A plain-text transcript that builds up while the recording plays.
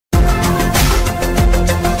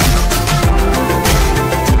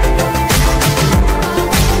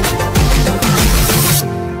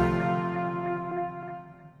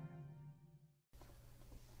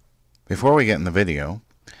Before we get in the video,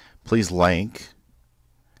 please like,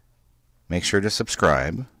 make sure to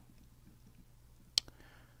subscribe,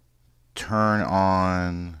 turn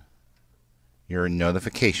on your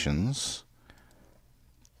notifications,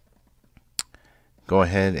 go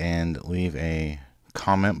ahead and leave a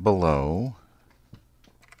comment below,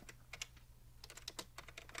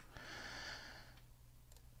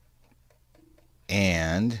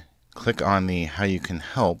 and click on the How You Can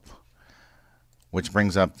Help, which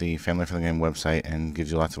brings up the Family Friendly Game website and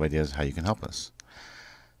gives you lots of ideas how you can help us.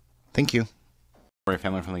 Thank you. For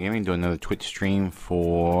Family Friendly Gaming, do another Twitch stream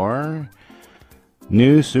for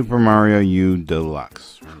New Super Mario U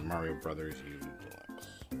Deluxe, or Mario Brothers U Deluxe,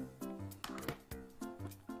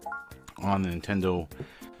 on the Nintendo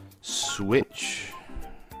Switch.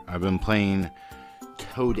 I've been playing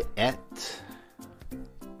Toadette.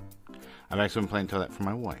 I've actually been playing Toadette for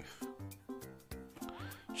my wife.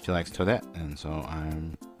 She likes Toadette, and so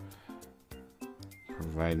I'm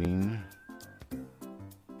providing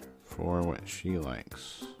for what she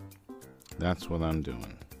likes. That's what I'm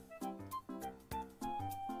doing.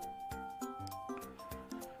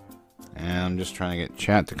 And I'm just trying to get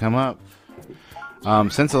chat to come up.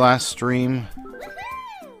 Since the last stream,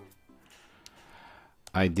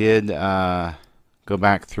 I did go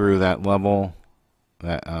back through that level,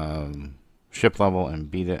 that ship level, and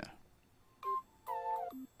beat it.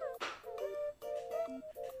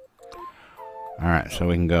 Alright, so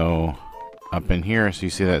we can go up in here. So you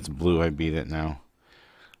see that's blue. I beat it now.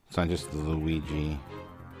 It's not just the Luigi.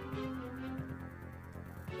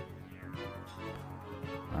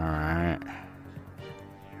 Alright.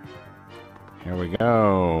 Here we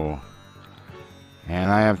go. And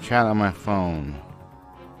I have chat on my phone.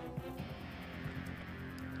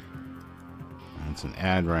 It's an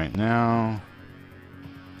ad right now.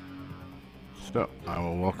 So I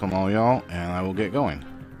will welcome all y'all, and I will get going.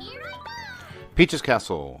 Peach's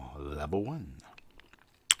Castle, level 1.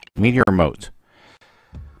 Meteor Moat.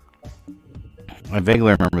 I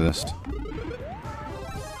vaguely remember this.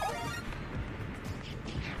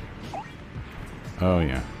 Oh,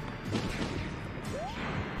 yeah.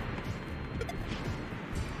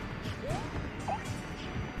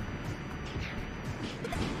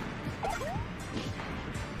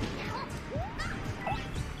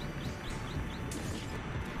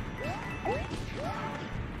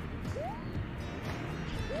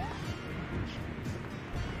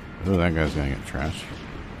 Oh, that guy's gonna get trashed.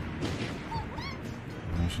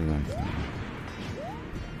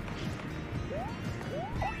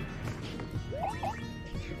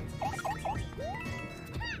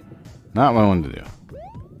 Not what I wanted to do.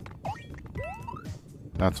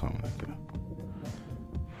 That's what I wanted to do.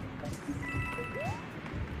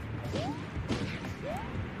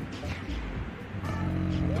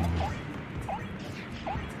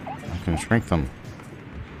 I can shrink them.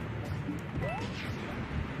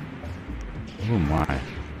 Oh my.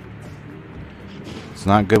 It's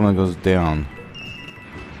not good when it goes down.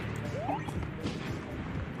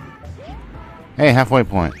 Hey, halfway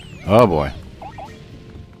point. Oh boy.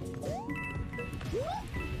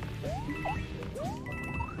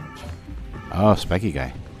 Oh, spiky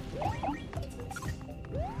guy.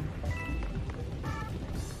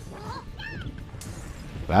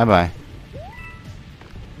 Bye-bye.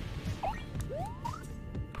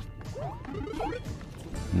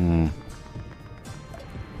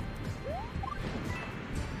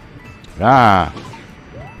 Ah.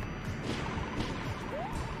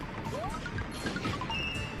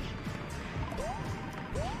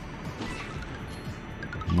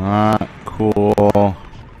 Not cool.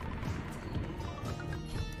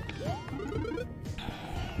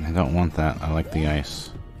 I don't want that. I like the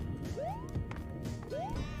ice.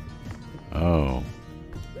 Oh.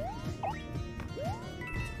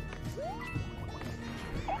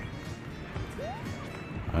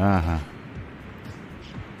 Uh-huh.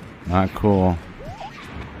 Not cool.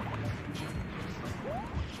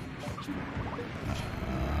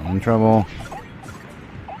 I'm in trouble.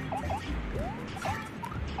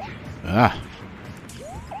 Ah.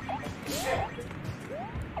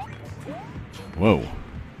 Whoa.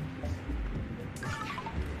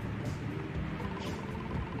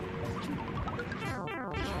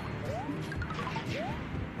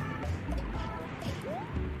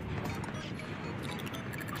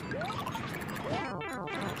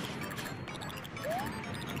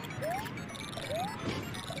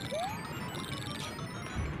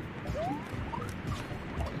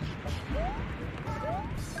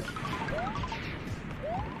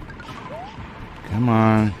 Come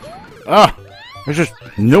on. Ah! There's just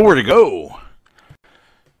nowhere to go.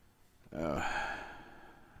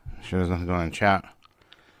 Sure there's nothing going on in chat.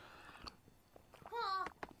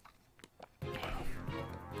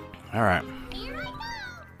 All right.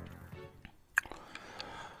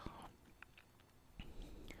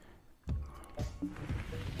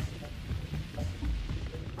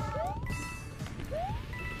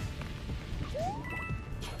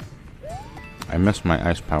 I missed my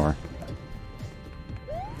ice power.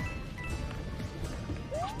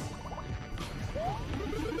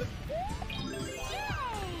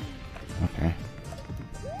 Okay.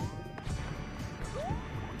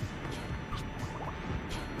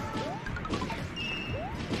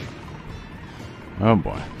 Oh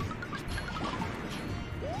boy.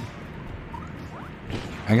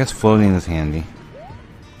 I guess floating is handy.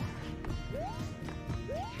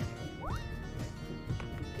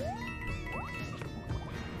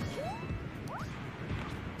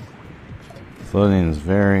 Floating is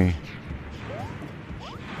very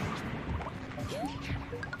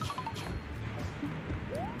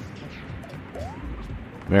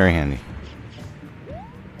handy.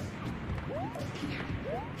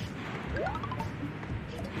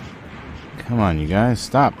 Come on, you guys,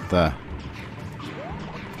 stop the...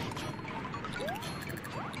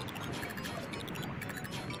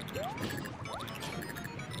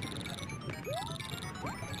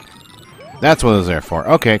 That's what it was there for.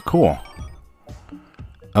 Okay, cool.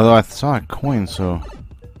 Although I saw a coin, so...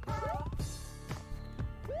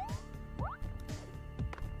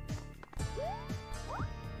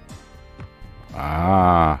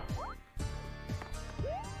 Ah.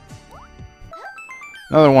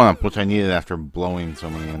 Another one-up, which I needed after blowing so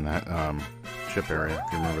many in that ship area.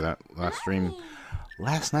 If you remember that last stream.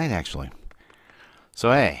 Last night, actually. So,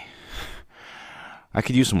 hey. I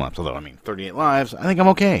could use some laps, although, I mean, 38 lives. I think I'm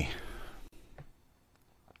okay.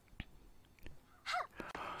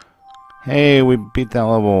 Hey, we beat that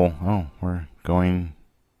level. Oh, we're going...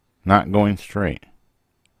 not going straight.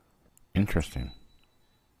 Interesting.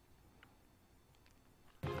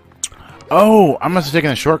 Oh, I must have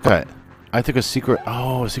taken a shortcut. I took a secret...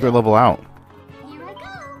 oh, a secret level out.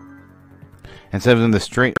 Instead of in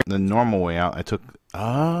the normal way out, I took...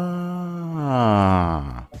 ah.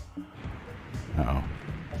 Uh-oh.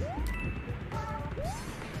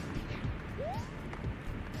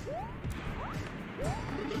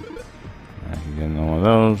 I can get one of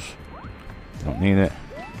those. Don't need it.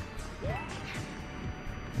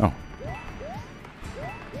 Oh.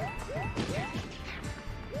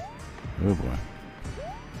 Oh boy.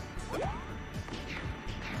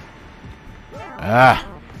 Ah.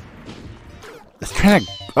 It's trying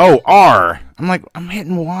to... oh, R. I'm like, I'm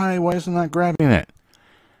hitting Y. Why is it not grabbing it?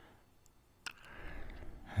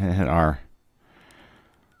 I hit R.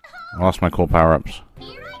 I lost my cool power-ups.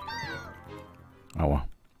 Oh well.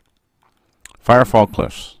 Firefall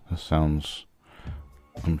Cliffs. This sounds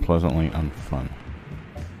unpleasantly unfun.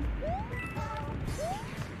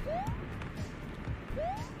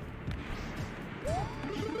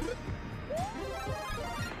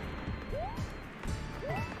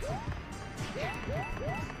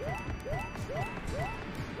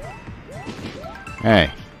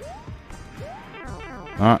 Hey.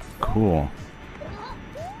 Not cool.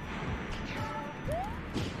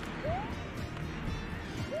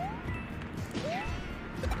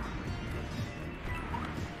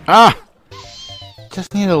 Ah!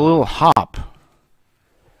 Just need a little hop.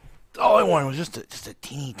 All I wanted was just a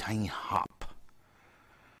teeny tiny hop.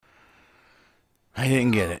 I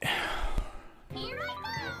didn't get it.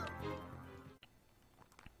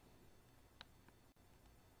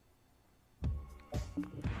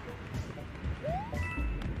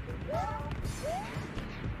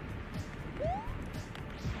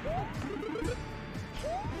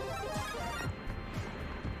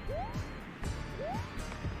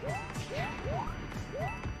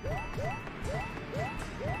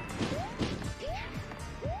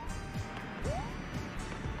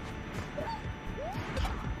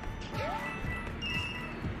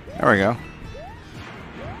 There we go.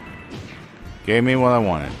 Gave me what I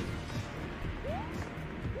wanted.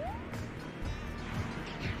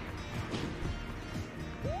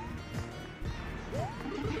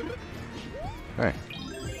 Okay.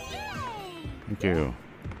 Thank you.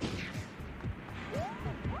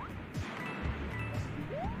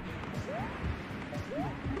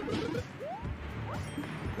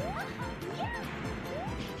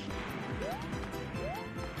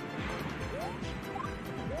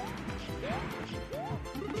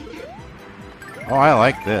 Oh, I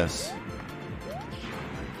like this.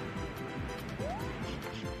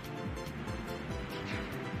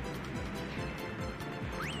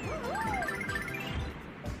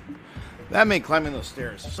 That made climbing those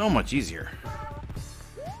stairs so much easier.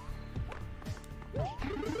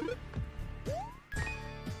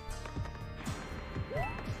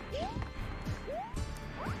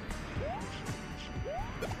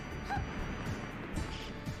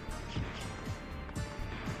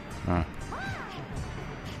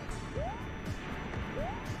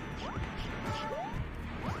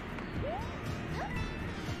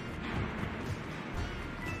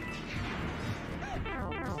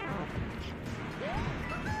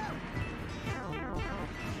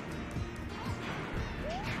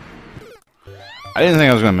 I didn't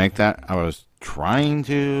think I was going to make that. I was trying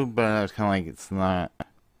to, but I was kind of like, it's not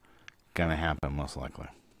going to happen, most likely.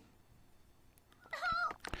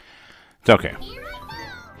 It's okay.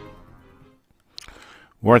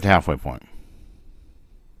 We're at the halfway point.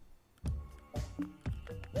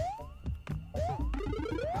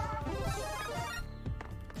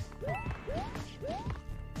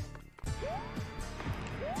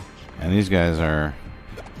 And these guys are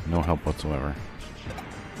no help whatsoever.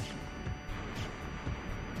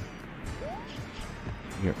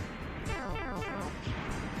 Here.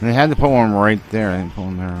 And they had to put one right there. I didn't put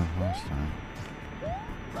one there last time.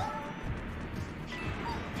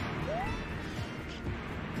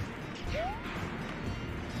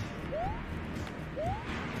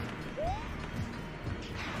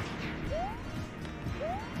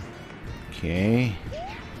 Okay.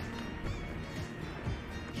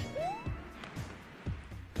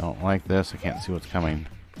 Don't like this. I can't see what's coming.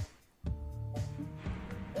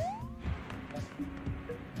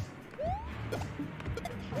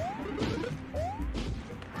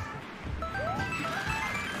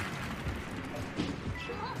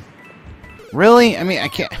 Really? I mean, I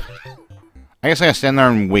can't. I guess I gotta stand there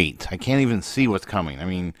and wait. I can't even see what's coming. I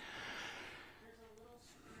mean,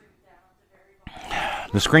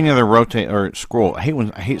 the screen either rotate or scroll. I hate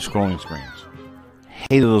scrolling screens.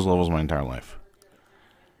 Hated those levels my entire life.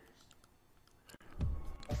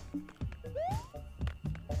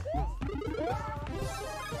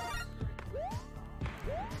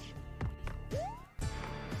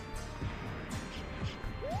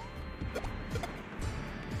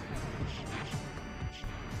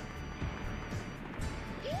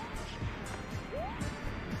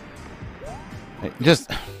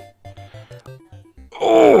 Just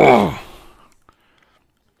oh.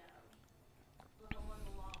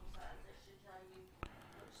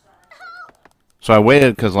 So I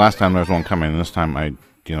waited because last time there was one coming, and this time I,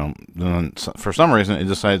 then for some reason it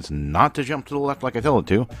decides not to jump to the left like I tell it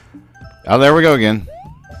to. Oh, there we go again.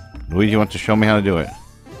 Luigi wants to show me how to do it.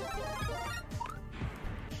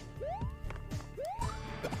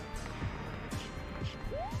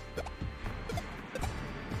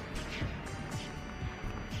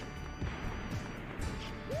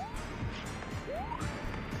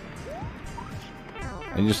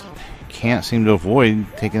 I just can't seem to avoid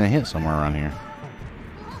taking a hit somewhere around here.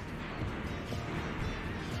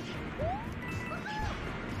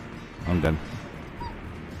 I'm done.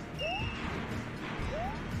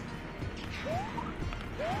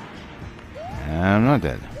 I'm not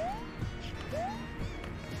dead.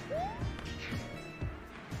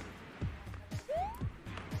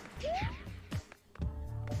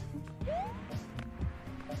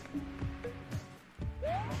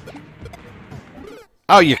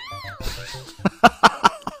 Oh, you...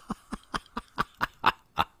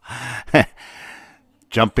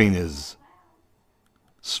 Jumping is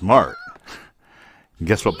smart. And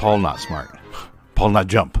guess what? Paul not smart. Paul not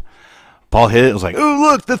jump. Paul hit it. It was like, ooh,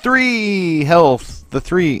 look, the 3 health. The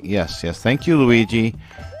 3. Yes, yes. Thank you, Luigi.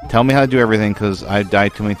 Tell me how to do everything because I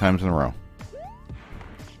died too many times in a row.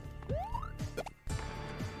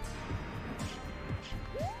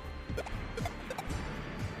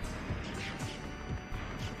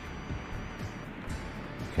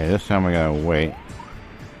 Okay, this time we gotta wait.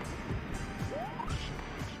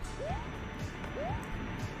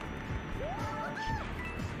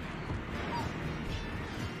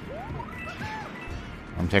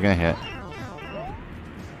 I'm taking a hit.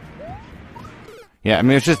 Yeah, I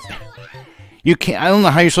mean, it's just... You can't... I don't know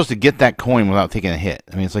how you're supposed to get that coin without taking a hit.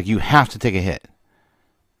 I mean, it's like you have to take a hit.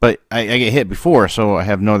 But I get hit before, so I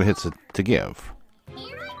have no other hits to give.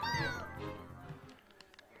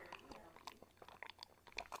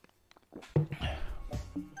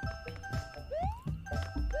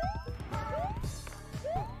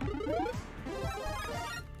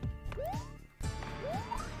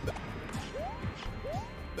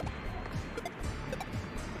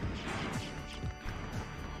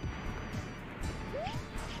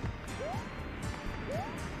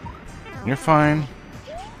 You're fine.